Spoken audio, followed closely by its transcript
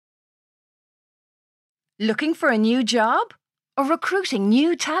Looking for a new job? Or recruiting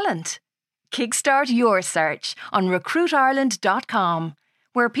new talent? Kickstart your search on recruitireland.com,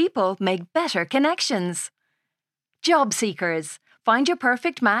 where people make better connections. Job seekers, find your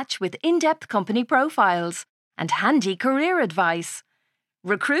perfect match with in-depth company profiles and handy career advice.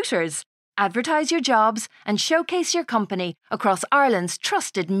 Recruiters, advertise your jobs and showcase your company across Ireland's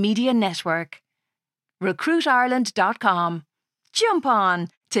trusted media network. recruitireland.com. Jump on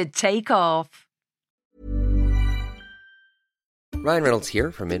to take off. Ryan Reynolds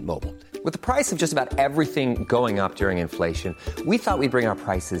here from Mint Mobile. With the price of just about everything going up during inflation, we thought we'd bring our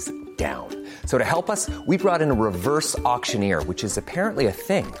prices down. So to help us, we brought in a reverse auctioneer, which is apparently a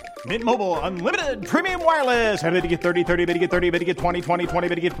thing. Mint Mobile Unlimited Premium Wireless. How to get 30, 30, bit to get 30, bit to get 20, 20, 20,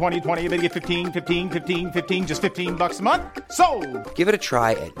 bit to get 20, 20, bit to get 15, 15, 15, 15, just $15 a month? Sold! Give it a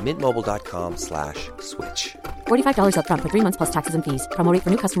try at mintmobile.com/switch. $45 up front for 3 months plus taxes and fees. Promo rate for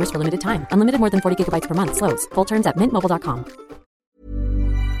new customers for limited time. Unlimited more than 40 gigabytes per month. Slows full terms at mintmobile.com.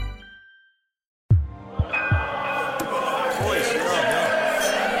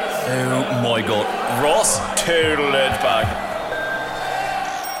 Oh my god, Ross total edge bag.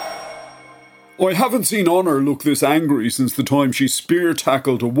 I haven't seen Honor look this angry since the time she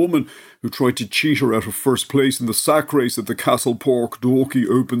spear-tackled a woman who tried to cheat her out of first place in the sack race at the Castle Pork Dorky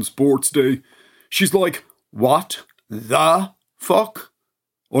Open Sports Day. She's like, what the fuck?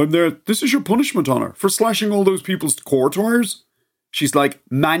 I'm there, this is your punishment, Honor, for slashing all those people's court wires? She's like,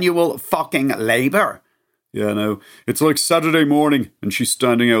 manual fucking labour. Yeah, no, it's like Saturday morning and she's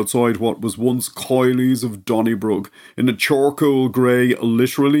standing outside what was once Kylie's of Donnybrook in a charcoal grey,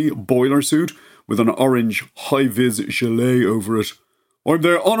 literally, boiler suit with an orange high-vis gilet over it. I'm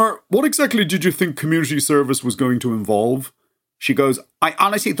there, Honor, what exactly did you think community service was going to involve? She goes, I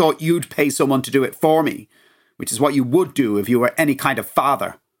honestly thought you'd pay someone to do it for me, which is what you would do if you were any kind of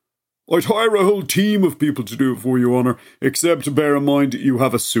father. I'd hire a whole team of people to do it for you, Honor, except bear in mind you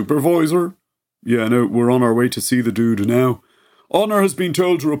have a supervisor. Yeah, no, we're on our way to see the dude now. Honor has been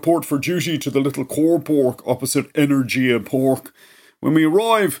told to report for duty to the little core pork opposite Energia Pork. When we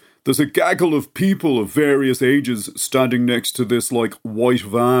arrive, there's a gaggle of people of various ages standing next to this, white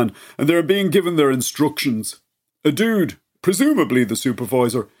van, and they're being given their instructions. A dude, presumably the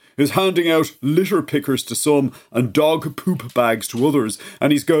supervisor, is handing out litter pickers to some and dog poop bags to others,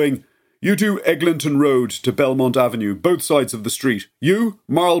 and he's going, you do Eglinton Road to Belmont Avenue, both sides of the street. You,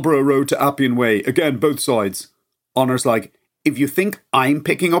 Marlborough Road to Appian Way, again, both sides. Honor's like, if you think I'm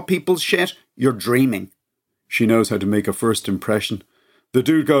picking up people's shit, you're dreaming. She knows how to make a first impression. The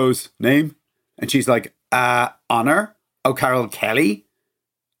dude goes, name? And she's like, Honor? O'Carroll Kelly?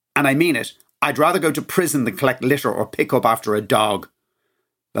 And I mean it. I'd rather go to prison than collect litter or pick up after a dog.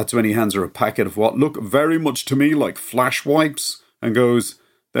 That's when he hands her a packet of what look very much to me like flash wipes and goes,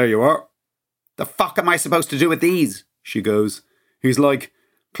 there you are. The fuck am I supposed to do with these? She goes. He's like,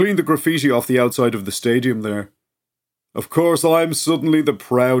 clean the graffiti off the outside of the stadium there. Of course, I'm suddenly the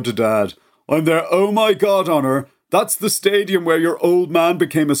proud dad. I'm there, oh my God, Honor, that's the stadium where your old man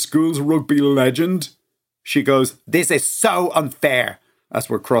became a school's rugby legend. She goes, this is so unfair, as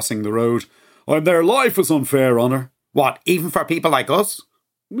we're crossing the road. I'm there, life is unfair, Honor. What, even for people like us?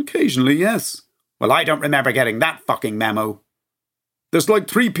 Occasionally, yes. Well, I don't remember getting that fucking memo. There's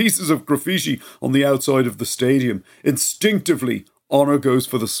 3 pieces of graffiti on the outside of the stadium. Instinctively, Honor goes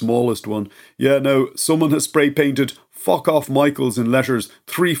for the smallest one. Yeah, no, someone has spray painted "Fuck off Michaels" in letters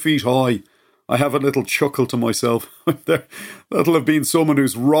 3 feet high. I have a little chuckle to myself. That'll have been someone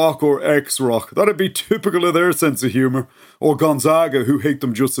who's rock or ex-rock. That'd be typical of their sense of humour. Or Gonzaga, who hate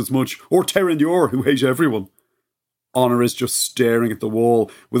them just as much. Or Terranure, who hate everyone. Honor is just staring at the wall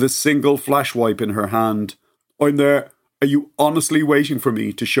with a single flash wipe in her hand. I'm there. Are you honestly waiting for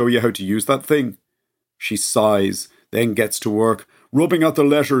me to show you how to use that thing? She sighs, then gets to work, rubbing out the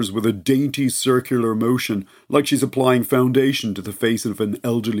letters with a dainty circular motion, like she's applying foundation to the face of an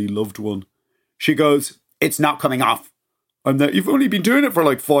elderly loved one. She goes, it's not coming off. I'm there, you've only been doing it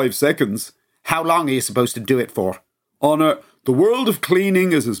for 5 seconds. How long are you supposed to do it for? Honor, the world of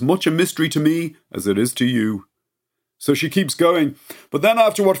cleaning is as much a mystery to me as it is to you. So she keeps going, but then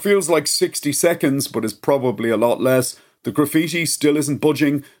after what feels like 60 seconds, but is probably a lot less, the graffiti still isn't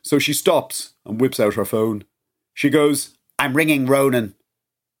budging, so she stops and whips out her phone. She goes, I'm ringing Ronan.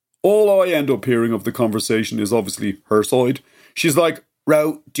 All I end up hearing of the conversation is obviously her side. She's like,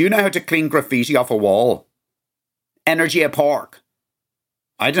 Ro, do you know how to clean graffiti off a wall? Energia Pork.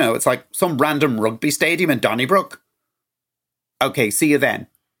 I don't know, it's like some random rugby stadium in Donnybrook. Okay, see you then.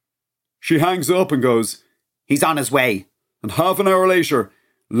 She hangs up and goes, he's on his way. And half an hour later,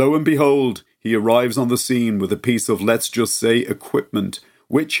 lo and behold, he arrives on the scene with a piece of, let's just say, equipment,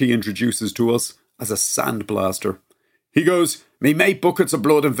 which he introduces to us as a sandblaster. He goes, "Me mate buckets of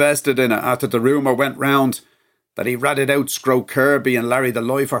blood invested in it after the rumour went round that he ratted out Scro Kirby and Larry the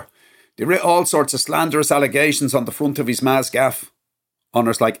Lifer. They writ all sorts of slanderous allegations on the front of his ma's gaff."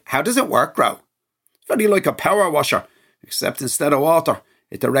 Honor's like, "How does it work, Grow?" "It's very like a power washer, except instead of water,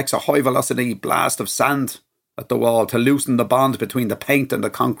 it directs a high-velocity blast of sand at the wall to loosen the bond between the paint and the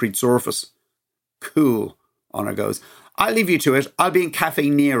concrete surface." "Cool," Honor goes. "I'll leave you to it. I'll be in Cafe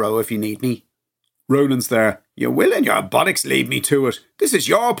Nero if you need me." Ronan's there. "You will and your bollocks leave me to it. This is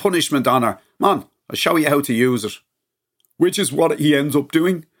your punishment, Honor. Come on, I'll show you how to use it." Which is what he ends up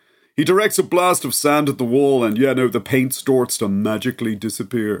doing. He directs a blast of sand at the wall and, the paint starts to magically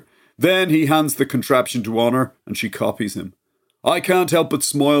disappear. Then he hands the contraption to Honor and she copies him. I can't help but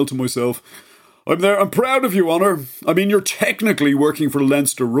smile to myself. I'm proud of you, Honor. I mean, you're technically working for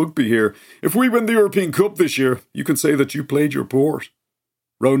Leinster Rugby here. If we win the European Cup this year, you can say that you played your part.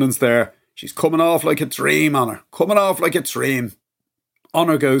 Ronan's there. "She's coming off like a dream, Honor. Coming off like a dream."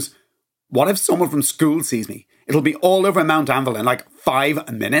 Honor goes, "What if someone from school sees me? It'll be all over Mount Anvil in like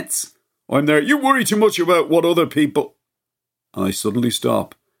 5 minutes." I'm there. "You worry too much about what other people..." And I suddenly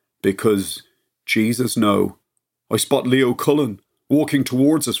stop because, Jesus no, I spot Leo Cullen walking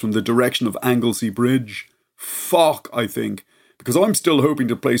towards us from the direction of Anglesey Bridge. Fuck, I think, because I'm still hoping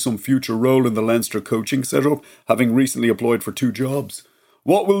to play some future role in the Leinster coaching setup, having recently applied for 2 jobs.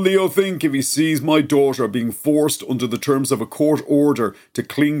 What will Leo think if he sees my daughter being forced under the terms of a court order to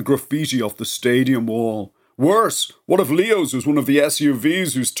clean graffiti off the stadium wall? Worse, what if Leo's was one of the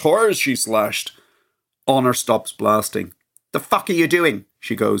SUVs whose tyres she slashed? Honor stops blasting. "The fuck are you doing?"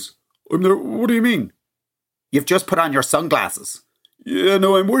 she goes. "I'm there. What do you mean?" "You've just put on your sunglasses." "Yeah,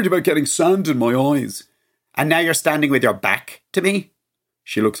 no, I'm worried about getting sand in my eyes." "And now you're standing with your back to me?"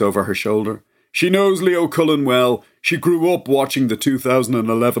 She looks over her shoulder. She knows Leo Cullen well. She grew up watching the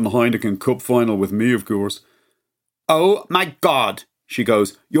 2011 Heineken Cup final with me, of course. "Oh my God," she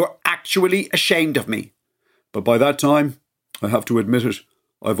goes. "You're actually ashamed of me." But by that time, I have to admit it,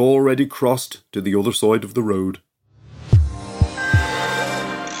 I've already crossed to the other side of the road.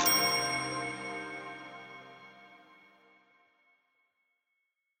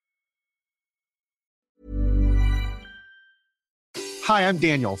 Hi, I'm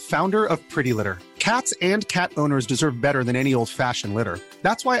Daniel, founder of Pretty Litter. Cats and cat owners deserve better than any old-fashioned litter.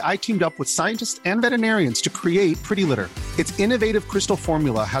 That's why I teamed up with scientists and veterinarians to create Pretty Litter. Its innovative crystal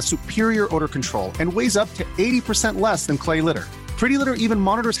formula has superior odor control and weighs up to 80% less than clay litter. Pretty Litter even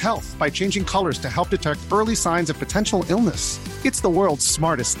monitors health by changing colors to help detect early signs of potential illness. It's the world's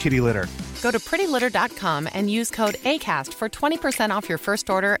smartest kitty litter. Go to prettylitter.com and use code ACAST for 20% off your first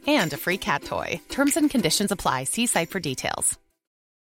order and a free cat toy. Terms and conditions apply. See site for details.